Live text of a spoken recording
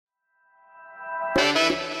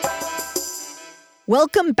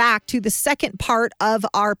Welcome back to the second part of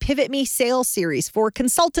our Pivot Me sales series for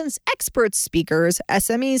consultants, experts, speakers,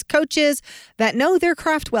 SMEs, coaches that know their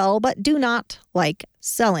craft well but do not like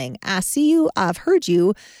selling. I see you, I've heard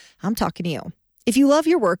you, I'm talking to you. If you love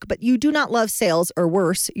your work but you do not love sales, or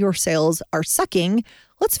worse, your sales are sucking,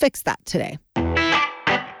 let's fix that today.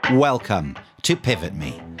 Welcome to Pivot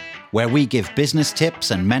Me, where we give business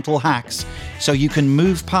tips and mental hacks so you can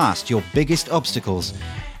move past your biggest obstacles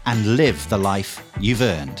and live the life you've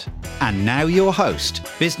earned. And now your host,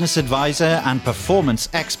 business advisor and performance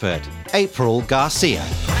expert, April Garcia.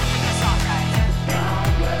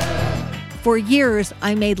 For years,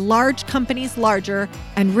 I made large companies larger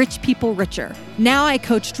and rich people richer. Now I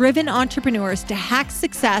coach driven entrepreneurs to hack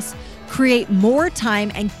success, create more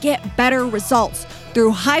time, and get better results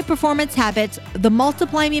through high performance habits, the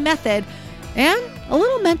Multiply Me method, and a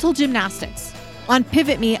little mental gymnastics. On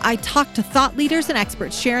Pivot Me, I talk to thought leaders and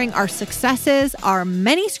experts sharing our successes, our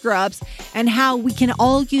many screw-ups, and how we can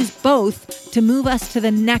all use both to move us to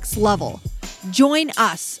the next level. Join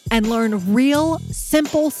us and learn real,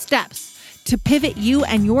 simple steps to pivot you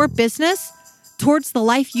and your business towards the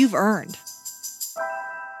life you've earned.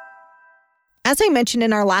 As I mentioned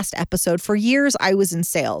in our last episode, for years I was in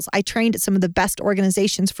sales. I trained at some of the best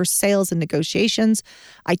organizations for sales and negotiations.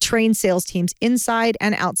 I trained sales teams inside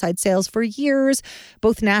and outside sales for years,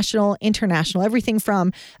 both national, international, everything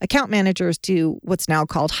from account managers to what's now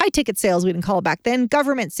called high-ticket sales, we didn't call it back then,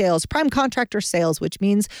 government sales, prime contractor sales, which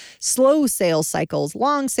means slow sales cycles,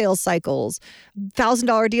 long sales cycles,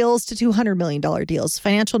 $1,000 deals to $200 million deals,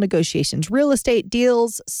 financial negotiations, real estate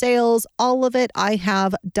deals, sales, all of it I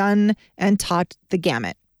have done and taught the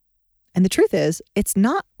gamut. And the truth is, it's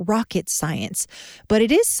not rocket science, but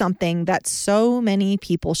it is something that so many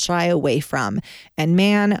people shy away from. And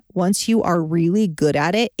man, once you are really good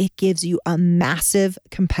at it, it gives you a massive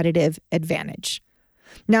competitive advantage.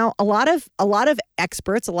 Now, a lot of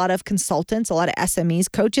experts, a lot of consultants, a lot of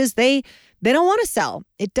SMEs, coaches, they don't want to sell.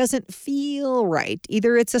 It doesn't feel right.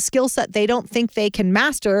 Either it's a skill set they don't think they can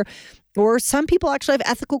master, or some people actually have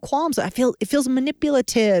ethical qualms. It feels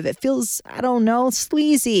manipulative. It feels, I don't know,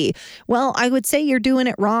 sleazy. Well, I would say you're doing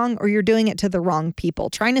it wrong, or you're doing it to the wrong people.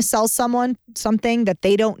 Trying to sell someone something that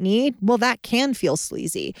they don't need, well, that can feel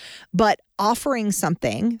sleazy. But offering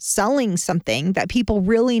something, selling something that people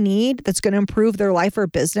really need that's going to improve their life or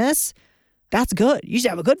business, that's good. You should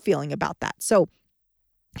have a good feeling about that. So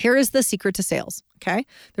here is the secret to sales, okay?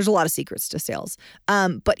 There's a lot of secrets to sales.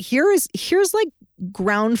 But here's like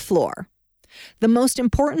ground floor. The most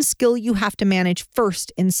important skill you have to manage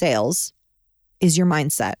first in sales is your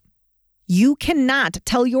mindset. You cannot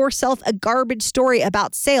tell yourself a garbage story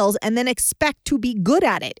about sales and then expect to be good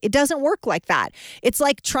at it. It doesn't work like that. It's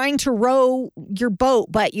like trying to row your boat,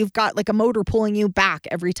 but you've got like a motor pulling you back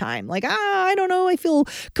every time. Like, I don't know, I feel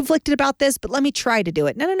conflicted about this, but let me try to do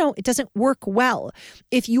it. No, it doesn't work well.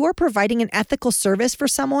 If you are providing an ethical service for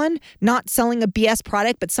someone, not selling a BS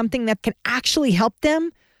product, but something that can actually help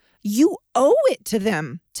them, you owe it to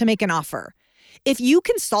them to make an offer. If you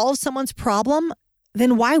can solve someone's problem,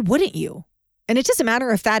 then why wouldn't you? And it doesn't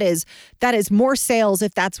matter if that is more sales,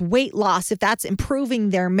 if that's weight loss, if that's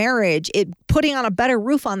improving their marriage, putting on a better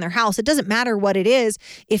roof on their house. It doesn't matter what it is.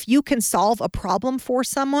 If you can solve a problem for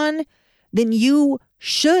someone, then you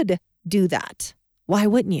should do that. Why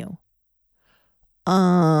wouldn't you?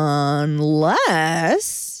 Unless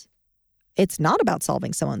it's not about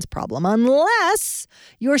solving someone's problem. Unless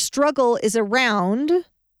your struggle is around,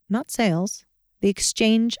 not sales, the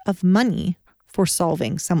exchange of money for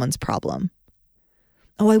solving someone's problem.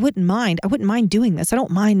 Oh, I wouldn't mind doing this. I don't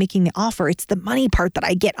mind making the offer. It's the money part that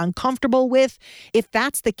I get uncomfortable with. If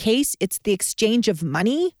that's the case, it's the exchange of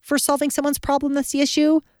money for solving someone's problem that's the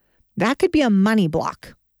issue. That could be a money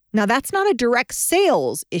block. Now, that's not a direct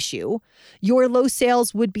sales issue. Your low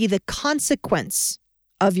sales would be the consequence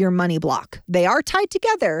of your money block. They are tied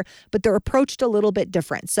together, but they're approached a little bit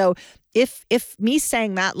different. So if me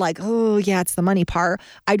saying that like, oh yeah, it's the money part,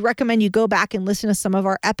 I'd recommend you go back and listen to some of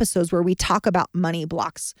our episodes where we talk about money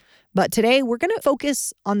blocks. But today we're going to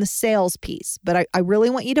focus on the sales piece. But I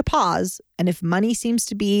really want you to pause. And if money seems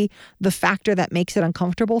to be the factor that makes it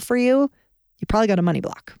uncomfortable for you, you probably got a money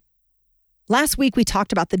block. Last week, we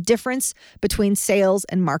talked about the difference between sales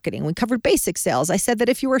and marketing. We covered basic sales. I said that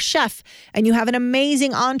if you're a chef and you have an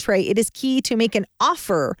amazing entree, it is key to make an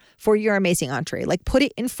offer for your amazing entree. Like put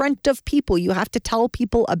it in front of people. You have to tell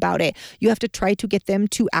people about it. You have to try to get them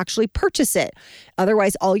to actually purchase it.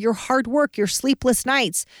 Otherwise, all your hard work, your sleepless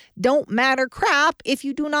nights don't matter crap if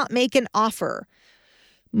you do not make an offer.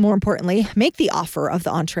 More importantly, make the offer of the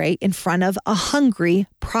entree in front of a hungry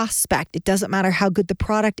prospect. It doesn't matter how good the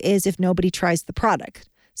product is if nobody tries the product.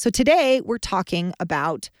 So today we're talking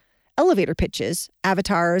about elevator pitches,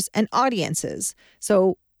 avatars, and audiences.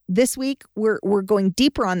 So this week we're going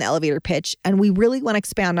deeper on the elevator pitch, and we really want to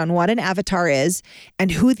expand on what an avatar is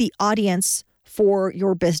and who the audience for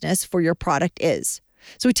your business, for your product is.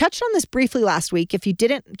 So we touched on this briefly last week. If you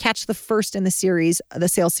didn't catch the first in the series, the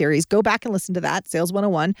sales series, go back and listen to that, Sales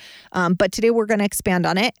 101. But today we're going to expand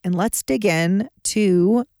on it, and let's dig in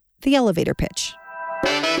to the elevator pitch.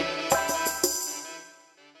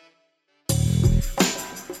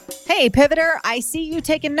 Hey, Pivoter, I see you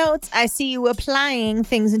taking notes. I see you applying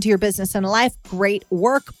things into your business and life. Great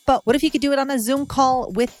work. But what if you could do it on a Zoom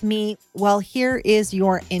call with me? Well, here is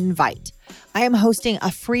your invite. I am hosting a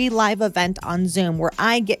free live event on Zoom where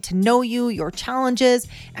I get to know you, your challenges,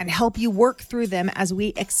 and help you work through them as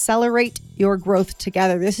we accelerate your growth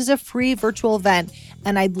together. This is a free virtual event,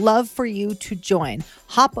 and I'd love for you to join.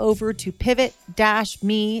 Hop over to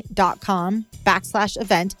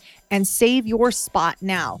pivot-me.com/event and save your spot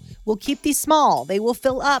now. We'll keep these small. They will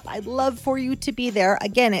fill up. I'd love for you to be there.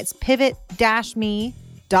 Again, it's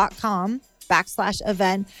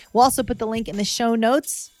pivot-me.com/event. We'll also put the link in the show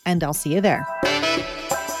notes, and I'll see you there.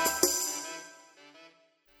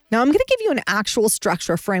 Now, I'm going to give you an actual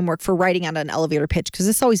structure framework for writing out an elevator pitch, because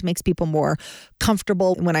this always makes people more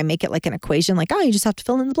comfortable when I make it like an equation, like, oh, you just have to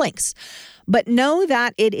fill in the blanks. But know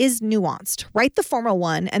that it is nuanced. Write the formal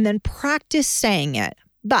one and then practice saying it.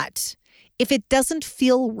 But if it doesn't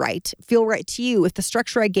feel right to you, if the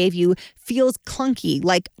structure I gave you feels clunky,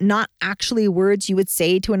 like not actually words you would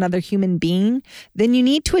say to another human being, then you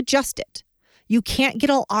need to adjust it. You can't get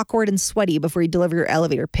all awkward and sweaty before you deliver your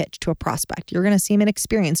elevator pitch to a prospect. You're going to seem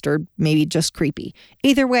inexperienced or maybe just creepy.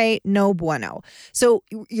 Either way, no bueno. So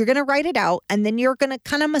you're going to write it out, and then you're going to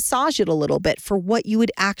kind of massage it a little bit for what you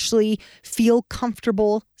would actually feel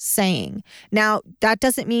comfortable saying. Now, that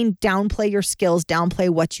doesn't mean downplay your skills, downplay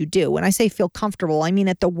what you do. When I say feel comfortable, I mean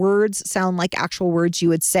that the words sound like actual words you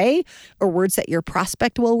would say or words that your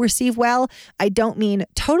prospect will receive well. I don't mean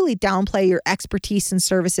totally downplay your expertise and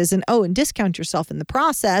services and discount yourself in the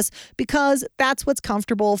process because that's what's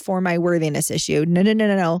comfortable for my worthiness issue.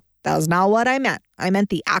 No. That was not what I meant. I meant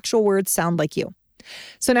the actual words sound like you.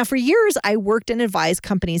 So now for years, I worked and advised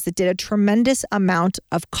companies that did a tremendous amount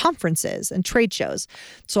of conferences and trade shows.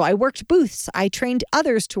 So I worked booths. I trained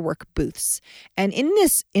others to work booths. And in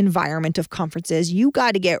this environment of conferences, you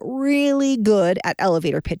got to get really good at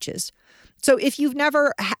elevator pitches. So if you've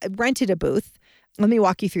never rented a booth, let me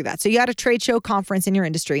walk you through that. So you had a trade show conference in your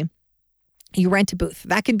industry. You rent a booth.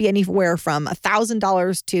 That can be anywhere from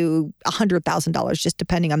 $1,000 to $100,000, just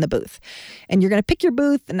depending on the booth. And you're going to pick your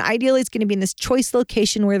booth, and ideally it's going to be in this choice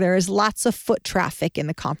location where there is lots of foot traffic in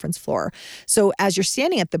the conference floor. So as you're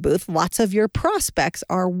standing at the booth, lots of your prospects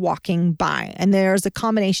are walking by. And there's a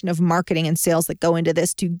combination of marketing and sales that go into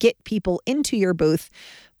this to get people into your booth.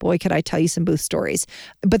 Boy, could I tell you some booth stories.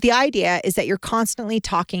 But the idea is that you're constantly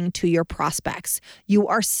talking to your prospects. You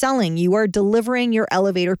are selling, you are delivering your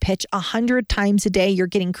elevator pitch 100 times a day. You're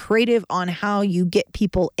getting creative on how you get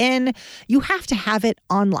people in. You have to have it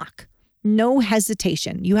on lock. No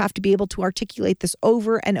hesitation. You have to be able to articulate this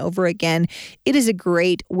over and over again. It is a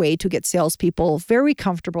great way to get salespeople very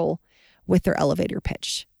comfortable with their elevator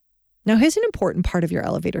pitch. Now, here's an important part of your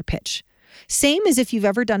elevator pitch. Same as if you've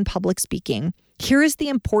ever done public speaking, here is the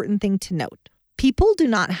important thing to note. People do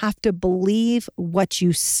not have to believe what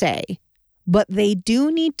you say, but they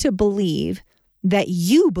do need to believe that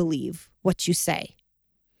you believe what you say.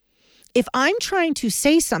 If I'm trying to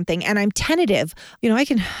say something and I'm tentative, I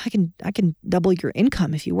can double your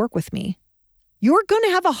income if you work with me. You're going to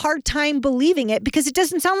have a hard time believing it because it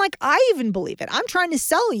doesn't sound like I even believe it. I'm trying to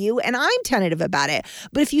sell you and I'm tentative about it.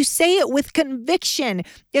 But if you say it with conviction,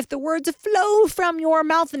 if the words flow from your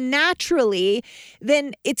mouth naturally,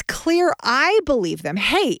 then it's clear I believe them.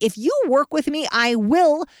 Hey, if you work with me, I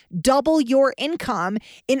will double your income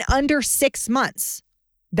in under 6 months.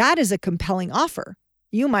 That is a compelling offer.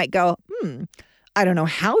 You might go, I don't know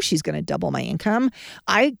how she's going to double my income.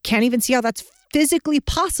 I can't even see how that's physically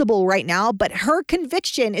possible right now, but her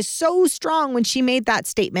conviction is so strong when she made that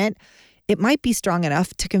statement, it might be strong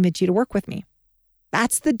enough to convince you to work with me.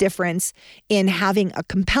 That's the difference in having a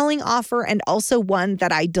compelling offer and also one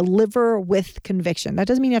that I deliver with conviction. That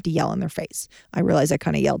doesn't mean you have to yell in their face. I realize I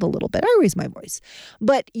kind of yelled a little bit. I raised my voice.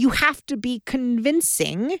 But you have to be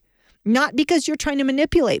convincing, not because you're trying to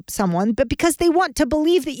manipulate someone, but because they want to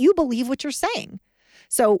believe that you believe what you're saying.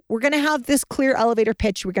 So we're going to have this clear elevator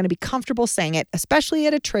pitch. We're going to be comfortable saying it, especially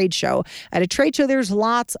at a trade show. At a trade show, there's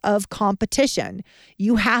lots of competition.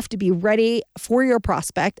 You have to be ready for your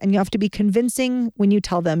prospect, and you have to be convincing when you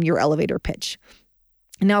tell them your elevator pitch.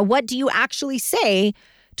 Now, what do you actually say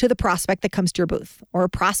to the prospect that comes to your booth, or a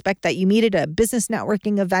prospect that you meet at a business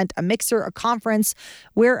networking event, a mixer, a conference,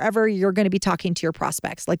 wherever you're going to be talking to your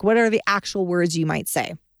prospects? Like, what are the actual words you might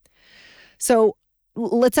say? So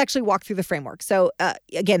let's actually walk through the framework. So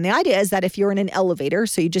again, the idea is that if you're in an elevator,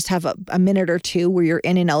 so you just have a minute or two where you're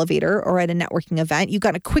in an elevator or at a networking event, you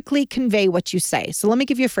got to quickly convey what you say. So let me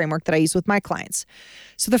give you a framework that I use with my clients.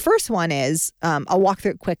 So the first one is, I'll walk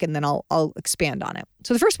through it quick and then I'll expand on it.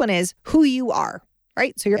 So the first one is who you are,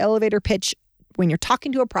 right? So your elevator pitch, when you're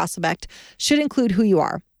talking to a prospect, should include who you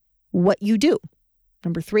are, what you do.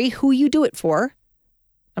 Number 3, who you do it for.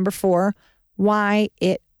 Number 4, why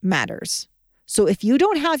it matters. So if you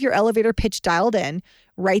don't have your elevator pitch dialed in,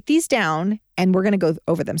 write these down and we're going to go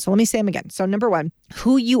over them. So let me say them again. So number 1,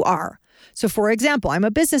 who you are. So for example, I'm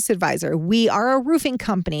a business advisor. We are a roofing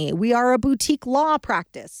company. We are a boutique law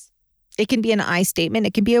practice. It can be an I statement.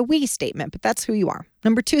 It can be a we statement, but that's who you are.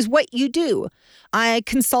 Number 2 is what you do. I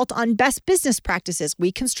consult on best business practices.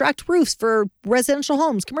 We construct roofs for residential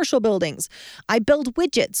homes, commercial buildings. I build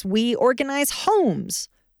widgets. We organize homes.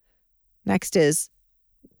 Next is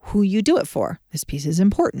who you do it for. This piece is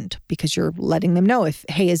important because you're letting them know if,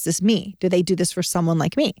 hey, is this me? Do they do this for someone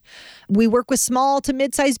like me? We work with small to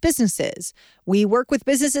mid-sized businesses. We work with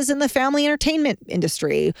businesses in the family entertainment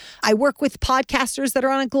industry. I work with podcasters that are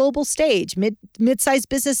on a global stage, mid-sized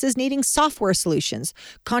businesses needing software solutions,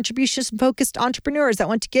 contribution-focused entrepreneurs that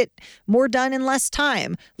want to get more done in less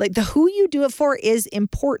time. Like, the who you do it for is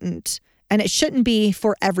important, and it shouldn't be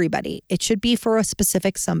for everybody. It should be for a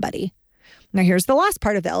specific somebody. Now, here's the last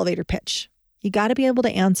part of the elevator pitch. You got to be able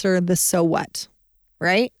to answer the so what,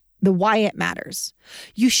 right? The why it matters.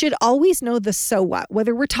 You should always know the so what,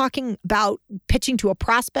 whether we're talking about pitching to a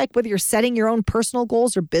prospect, whether you're setting your own personal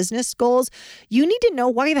goals or business goals, you need to know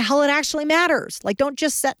why the hell it actually matters. Like, don't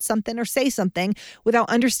just set something or say something without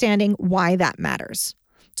understanding why that matters.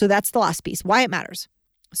 So that's the last piece, why it matters.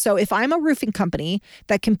 So if I'm a roofing company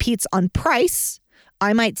that competes on price,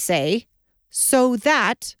 I might say, so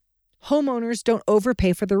that homeowners don't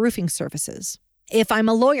overpay for their roofing services. If I'm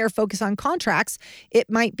a lawyer focused on contracts, it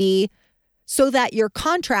might be so that your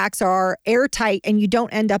contracts are airtight and you don't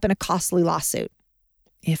end up in a costly lawsuit.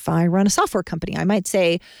 If I run a software company, I might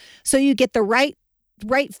say, so you get the right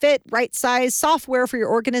fit, right size software for your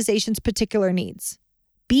organization's particular needs.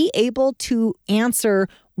 Be able to answer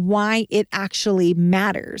why it actually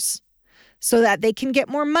matters, so that they can get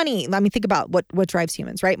more money. Let me think about what drives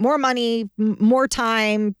humans, right? More money, more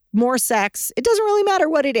time, more sex. It doesn't really matter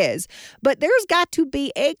what it is, but there's got to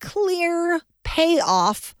be a clear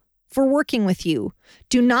payoff for working with you.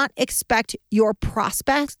 Do not expect your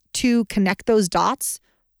prospect to connect those dots.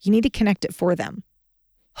 You need to connect it for them.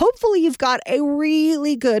 Hopefully, you've got a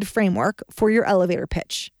really good framework for your elevator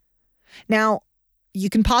pitch. Now, you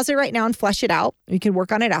can pause it right now and flesh it out. You can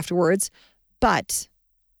work on it afterwards, but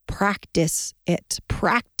practice it.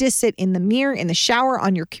 Practice it in the mirror, in the shower,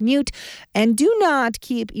 on your commute. And do not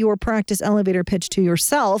keep your practice elevator pitch to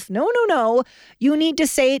yourself. No. You need to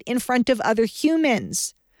say it in front of other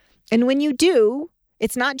humans. And when you do,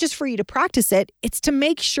 it's not just for you to practice it. It's to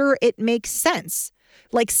make sure it makes sense.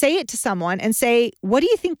 Like, say it to someone and say, what do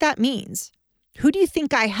you think that means? Who do you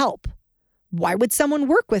think I help? Why would someone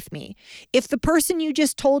work with me? If the person you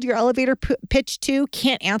just told your elevator pitch to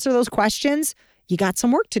can't answer those questions, you got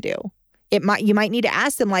some work to do. You might need to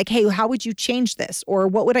ask them, like, hey, how would you change this? Or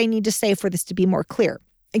what would I need to say for this to be more clear?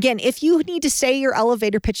 Again, if you need to say your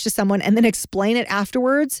elevator pitch to someone and then explain it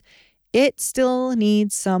afterwards, it still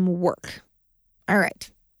needs some work. All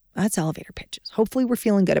right, that's elevator pitches. Hopefully we're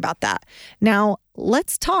feeling good about that. Now,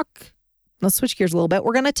 let's switch gears a little bit.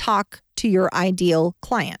 We're going to talk to your ideal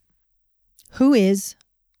client. Who is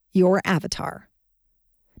your avatar?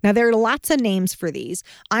 Now, there are lots of names for these.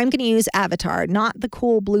 I'm going to use avatar, not the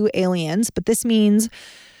cool blue aliens, but this means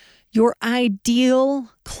your ideal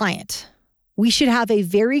client. We should have a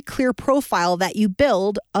very clear profile that you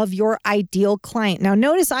build of your ideal client. Now,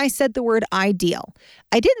 notice I said the word ideal.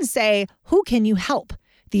 I didn't say, who can you help?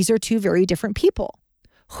 These are two very different people.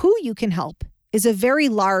 Who you can help is a very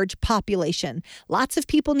large population. Lots of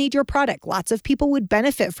people need your product. Lots of people would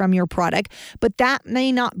benefit from your product, but that may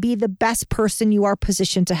not be the best person you are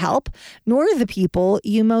positioned to help, nor the people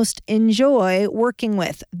you most enjoy working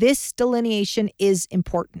with. This delineation is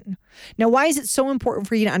important. Now, why is it so important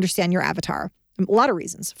for you to understand your avatar? A lot of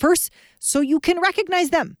reasons. First, so you can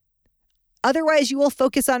recognize them. Otherwise, you will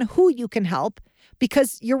focus on who you can help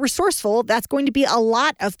Because you're resourceful, that's going to be a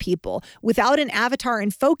lot of people. Without an avatar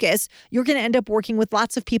in focus, you're going to end up working with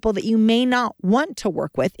lots of people that you may not want to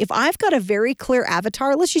work with. If I've got a very clear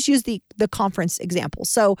avatar, let's just use the conference example.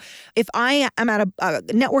 So if I am at a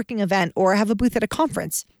networking event or I have a booth at a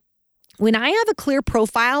conference, when I have a clear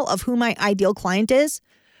profile of who my ideal client is,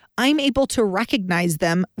 I'm able to recognize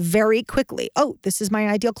them very quickly. Oh, this is my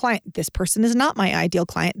ideal client. This person is not my ideal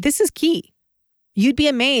client. This is key. You'd be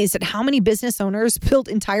amazed at how many business owners build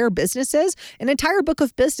entire businesses, an entire book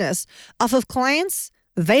of business off of clients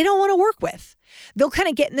they don't want to work with. They'll kind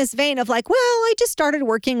of get in this vein of like, well, I just started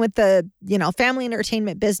working with the, family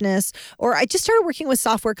entertainment business, or I just started working with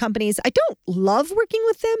software companies. I don't love working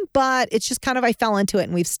with them, but it's just kind of, I fell into it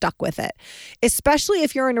and we've stuck with it. Especially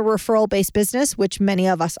if you're in a referral-based business, which many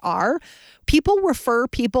of us are, people refer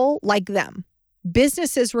people like them.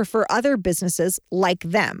 Businesses refer other businesses like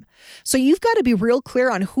them. So you've got to be real clear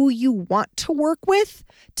on who you want to work with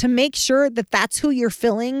to make sure that that's who you're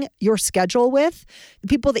filling your schedule with, the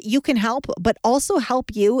people that you can help, but also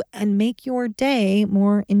help you and make your day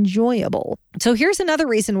more enjoyable. So here's another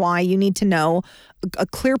reason why you need to know a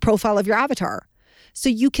clear profile of your avatar, so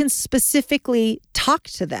you can specifically talk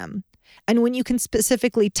to them. And when you can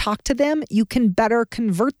specifically talk to them, you can better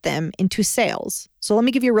convert them into sales. So let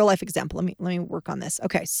me give you a real life example. Let me work on this.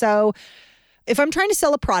 Okay, so if I'm trying to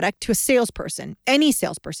sell a product to a salesperson, any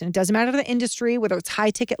salesperson, it doesn't matter the industry, whether it's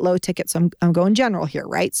high ticket, low ticket. So I'm going general here,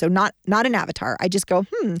 right? So not an avatar. I just go,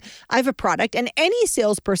 I have a product and any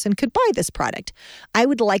salesperson could buy this product. I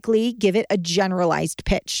would likely give it a generalized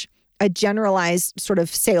pitch, a generalized sort of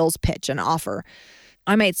sales pitch, an offer.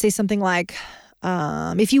 I might say something like,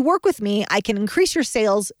 if you work with me, I can increase your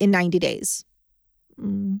sales in 90 days.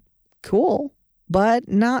 Cool, but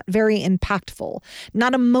not very impactful,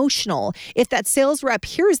 not emotional. If that sales rep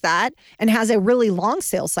hears that and has a really long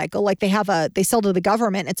sales cycle, like they sell to the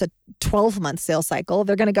government, it's a 12-month sales cycle,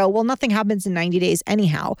 they're going to go, well, nothing happens in 90 days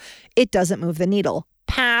anyhow. It doesn't move the needle.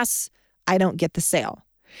 Pass, I don't get the sale.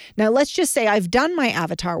 Now, let's just say I've done my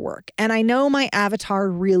avatar work and I know my avatar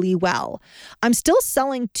really well. I'm still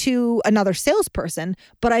selling to another salesperson,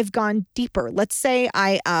 but I've gone deeper. Let's say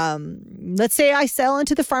I sell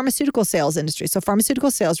into the pharmaceutical sales industry. So pharmaceutical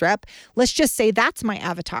sales rep, let's just say that's my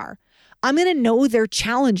avatar. I'm going to know their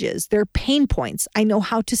challenges, their pain points. I know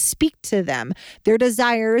how to speak to them, their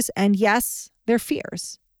desires, and yes, their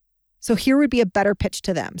fears. So here would be a better pitch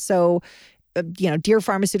to them. So dear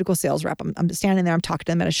pharmaceutical sales rep, I'm standing there, I'm talking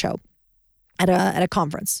to them at a show, at a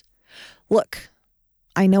conference. Look,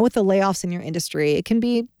 I know with the layoffs in your industry, it can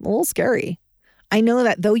be a little scary. I know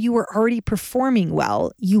that though you were already performing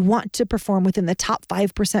well, you want to perform within the top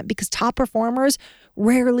 5% because top performers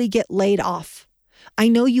rarely get laid off. I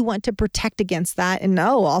know you want to protect against that and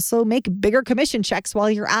also make bigger commission checks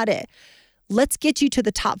while you're at it. Let's get you to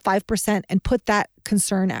the top 5% and put that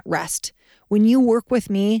concern at rest. When you work with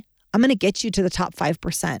me, I'm going to get you to the top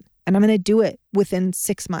 5%, and I'm going to do it within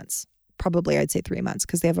 6 months. Probably I'd say 3 months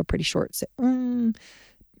because they have a pretty short,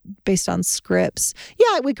 based on scripts.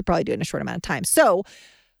 Yeah, we could probably do it in a short amount of time. So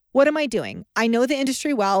what am I doing? I know the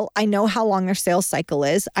industry well. I know how long their sales cycle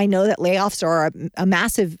is. I know that layoffs are a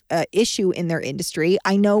massive issue in their industry.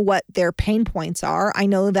 I know what their pain points are. I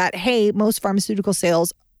know that, hey, most pharmaceutical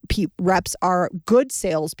sales reps are good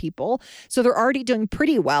salespeople. So they're already doing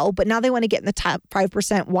pretty well, but now they want to get in the top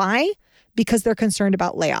 5%. Why? Because they're concerned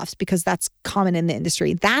about layoffs, because that's common in the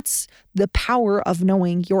industry. That's the power of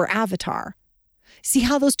knowing your avatar. See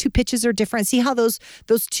how those two pitches are different? See how those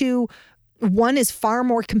two, one is far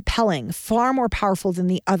more compelling, far more powerful than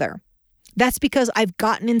the other. That's because I've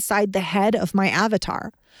gotten inside the head of my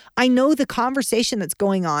avatar. I know the conversation that's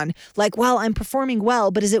going on, like, well, I'm performing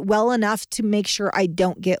well, but is it well enough to make sure I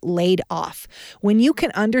don't get laid off? When you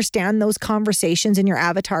can understand those conversations in your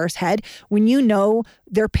avatar's head, when you know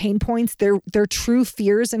their pain points, their true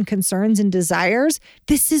fears and concerns and desires,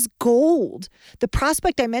 this is gold. The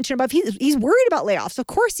prospect I mentioned above, he's worried about layoffs. Of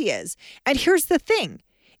course he is. And here's the thing.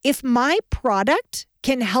 If my product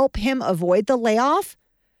can help him avoid the layoff,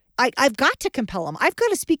 I've got to compel him. I've got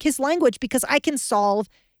to speak his language because I can solve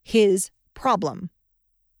his problem.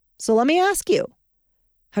 So let me ask you,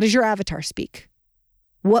 how does your avatar speak?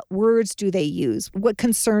 What words do they use? What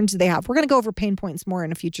concerns do they have? We're going to go over pain points more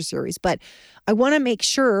in a future series, but I want to make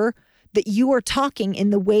sure that you are talking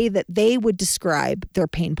in the way that they would describe their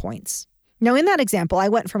pain points. Now, in that example, I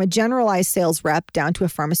went from a generalized sales rep down to a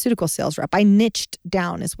pharmaceutical sales rep. I niched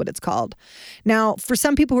down is what it's called. Now, for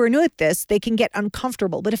some people who are new at this, they can get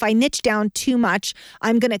uncomfortable. But if I niche down too much,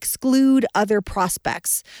 I'm going to exclude other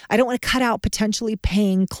prospects. I don't want to cut out potentially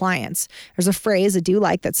paying clients. There's a phrase I do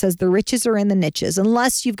like that says the riches are in the niches,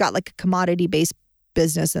 unless you've got like a commodity-based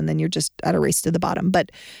business and then you're just at a race to the bottom.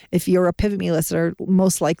 But if you're a Pivot Me listener,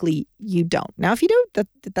 most likely you don't. Now, if you do,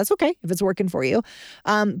 that's okay if it's working for you.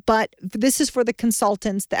 But this is for the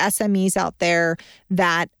consultants, the SMEs out there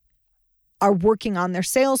that are working on their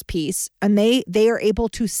sales piece, and they are able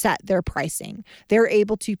to set their pricing. They're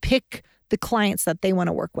able to pick the clients that they want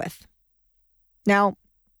to work with. Now,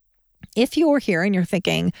 if you're here and you're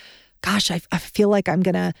thinking, gosh, I feel like I'm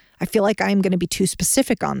gonna be too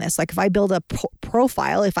specific on this. Like if I build a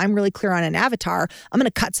profile, if I'm really clear on an avatar, I'm gonna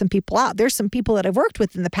cut some people out. There's some people that I've worked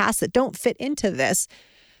with in the past that don't fit into this.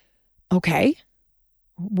 Okay,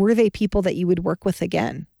 were they people that you would work with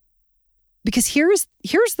again? Because here's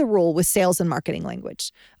the rule with sales and marketing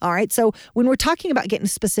language. All right, so when we're talking about getting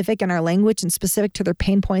specific in our language and specific to their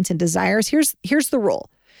pain points and desires, here's the rule.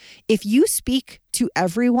 If you speak to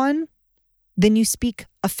everyone, then you speak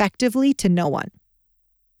effectively to no one.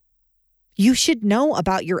 You should know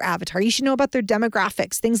about your avatar. You should know about their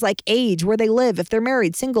demographics, things like age, where they live, if they're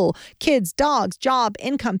married, single, kids, dogs, job,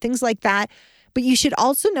 income, things like that. But you should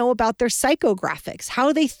also know about their psychographics,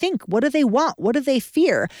 how they think, what do they want, what do they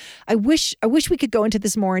fear. I wish we could go into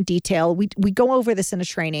this more in detail. We go over this in a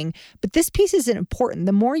training, but this piece is important.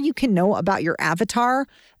 The more you can know about your avatar,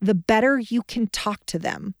 the better you can talk to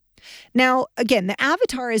them. Now, again, the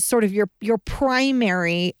avatar is sort of your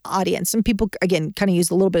primary audience. Some people, again, kind of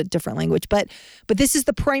use a little bit different language, but this is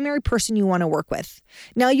the primary person you want to work with.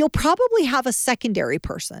 Now, you'll probably have a secondary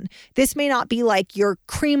person. This may not be like your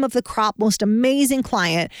cream of the crop, most amazing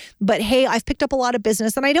client, but hey, I've picked up a lot of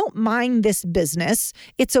business and I don't mind this business.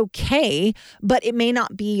 It's okay, but it may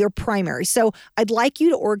not be your primary. So I'd like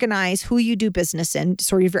you to organize who you do business in,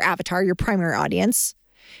 sort of your avatar, your primary audience.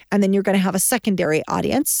 And then you're going to have a secondary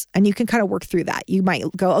audience, and you can kind of work through that. You might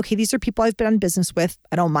go, okay, these are people I've been on business with.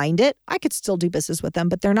 I don't mind it. I could still do business with them,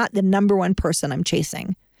 but they're not the number one person I'm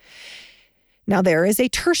chasing. Now, there is a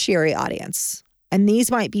tertiary audience, and these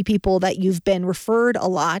might be people that you've been referred a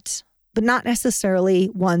lot, but not necessarily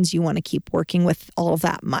ones you want to keep working with all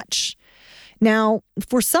that much. Now,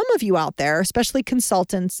 for some of you out there, especially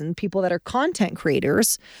consultants and people that are content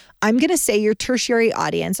creators, I'm going to say your tertiary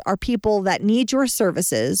audience are people that need your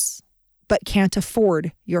services but can't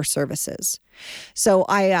afford your services. So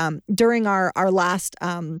during our last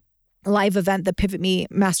live event, the Pivot Me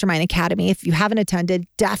Mastermind Academy, if you haven't attended,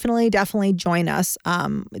 definitely join us.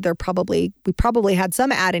 We probably had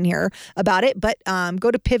some ad in here about it, but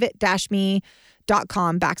go to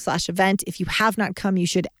pivot-me.com/event. If you have not come, you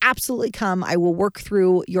should absolutely come. I will work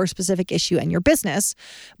through your specific issue and your business.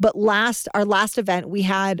 But our last event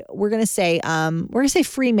we're going to say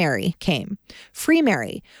Free Mary came. Free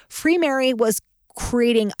Mary was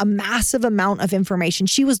creating a massive amount of information.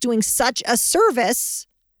 She was doing such a service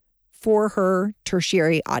for her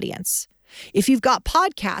tertiary audience. If you've got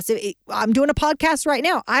podcasts, I'm doing a podcast right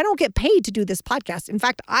now. I don't get paid to do this podcast. In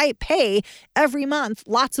fact, I pay every month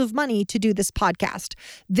lots of money to do this podcast.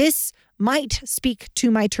 This might speak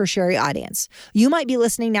to my tertiary audience. You might be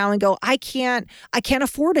listening now and go, I can't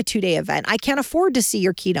afford a 2-day event. I can't afford to see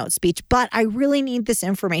your keynote speech, but I really need this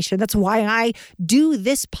information. That's why I do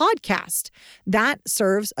this podcast. That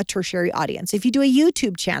serves a tertiary audience. If you do a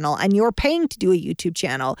YouTube channel and you're paying to do a YouTube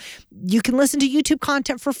channel, you can listen to YouTube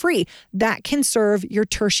content for free. That can serve your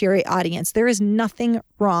tertiary audience. There is nothing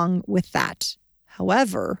wrong with that.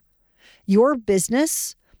 However, your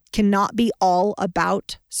business cannot be all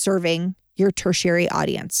about serving your tertiary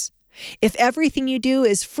audience. If everything you do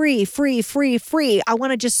is free, I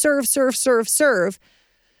want to just serve,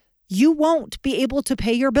 you won't be able to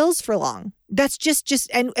pay your bills for long. That's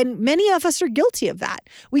and many of us are guilty of that.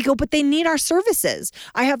 We go, but they need our services.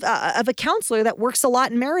 I have a counselor that works a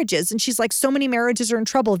lot in marriages, and she's like, so many marriages are in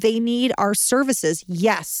trouble. They need our services.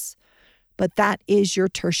 Yes. But that is your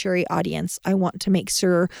tertiary audience. I want to make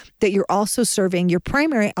sure that you're also serving your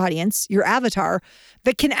primary audience, your avatar,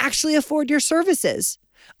 that can actually afford your services.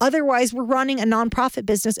 Otherwise, we're running a nonprofit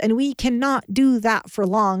business and we cannot do that for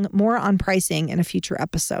long. More on pricing in a future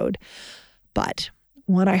episode. But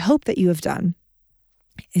what I hope that you have done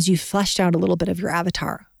is you've fleshed out a little bit of your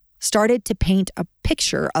avatar, started to paint a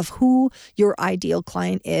picture of who your ideal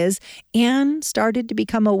client is, and started to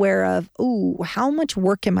become aware of, how much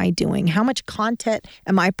work am I doing? How much content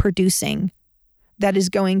am I producing that is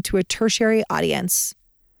going to a tertiary audience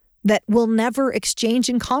that will never exchange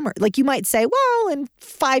in commerce. Like you might say, well, in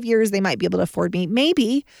 5 years, they might be able to afford me.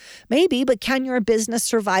 Maybe, but can your business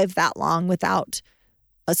survive that long without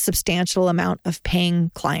a substantial amount of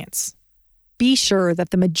paying clients? Be sure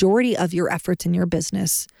that the majority of your efforts in your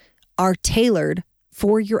business are tailored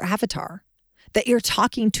for your avatar, that you're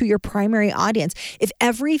talking to your primary audience. If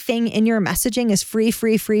everything in your messaging is free,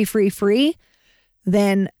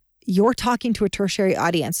 then you're talking to a tertiary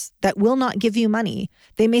audience that will not give you money.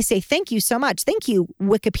 They may say, thank you so much. Thank you,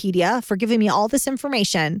 Wikipedia, for giving me all this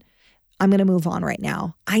information. I'm going to move on right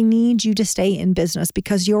now. I need you to stay in business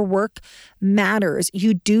because your work matters.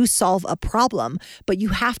 You do solve a problem, but you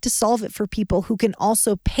have to solve it for people who can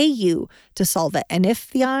also pay you to solve it. And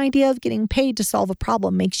if the idea of getting paid to solve a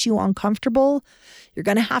problem makes you uncomfortable, you're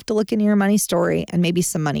going to have to look into your money story and maybe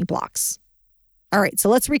some money blocks. All right, so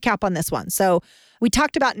let's recap on this one. So we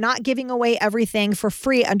talked about not giving away everything for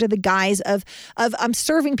free under the guise of I'm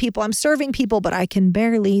serving people, but I can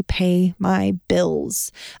barely pay my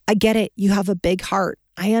bills. I get it. You have a big heart.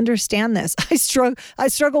 I understand this. I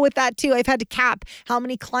struggle with that too. I've had to cap how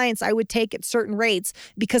many clients I would take at certain rates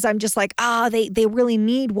because I'm just like, they really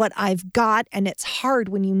need what I've got. And it's hard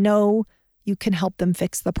when you know you can help them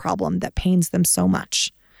fix the problem that pains them so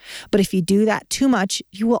much. But if you do that too much,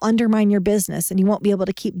 you will undermine your business and you won't be able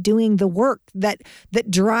to keep doing the work that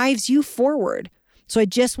drives you forward. So I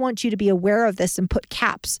just want you to be aware of this and put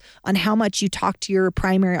caps on how much you talk to your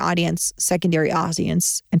primary audience, secondary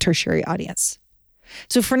audience, and tertiary audience.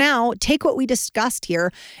 So for now, take what we discussed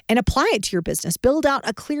here and apply it to your business. Build out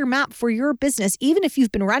a clear map for your business. Even if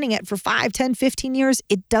you've been running it for 5, 10, 15 years,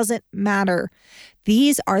 it doesn't matter.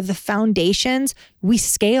 These are the foundations we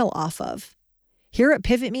scale off of. Here at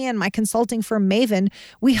Pivot Me and my consulting firm Maven,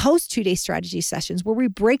 we host 2-day strategy sessions where we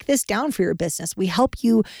break this down for your business. We help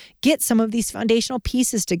you get some of these foundational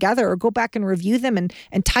pieces together or go back and review them and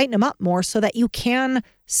tighten them up more so that you can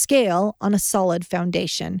scale on a solid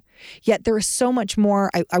foundation. Yet there is so much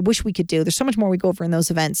more I wish we could do. There's so much more we go over in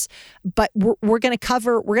those events, but we're going to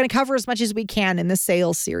cover as much as we can in the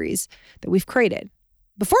sales series that we've created.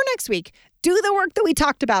 Before next week, do the work that we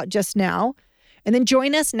talked about just now. And then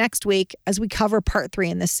join us next week as we cover part 3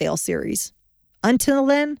 in this sales series. Until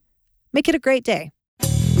then, make it a great day.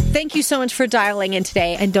 Thank you so much for dialing in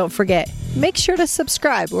today. And don't forget, make sure to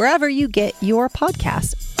subscribe wherever you get your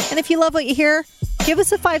podcast. And if you love what you hear, give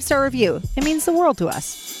us a 5-star review. It means the world to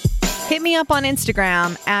us. Hit me up on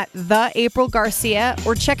Instagram at @theaprilgarcia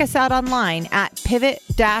or check us out online at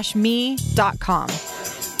pivot-me.com.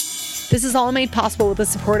 This is all made possible with the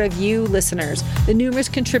support of you listeners, the numerous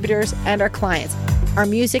contributors, and our clients. Our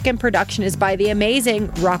music and production is by the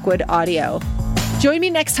amazing Rockwood Audio. Join me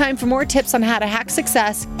next time for more tips on how to hack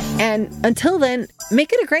success. And until then,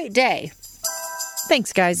 make it a great day.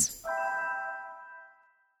 Thanks, guys.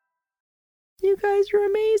 You guys are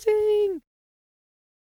amazing.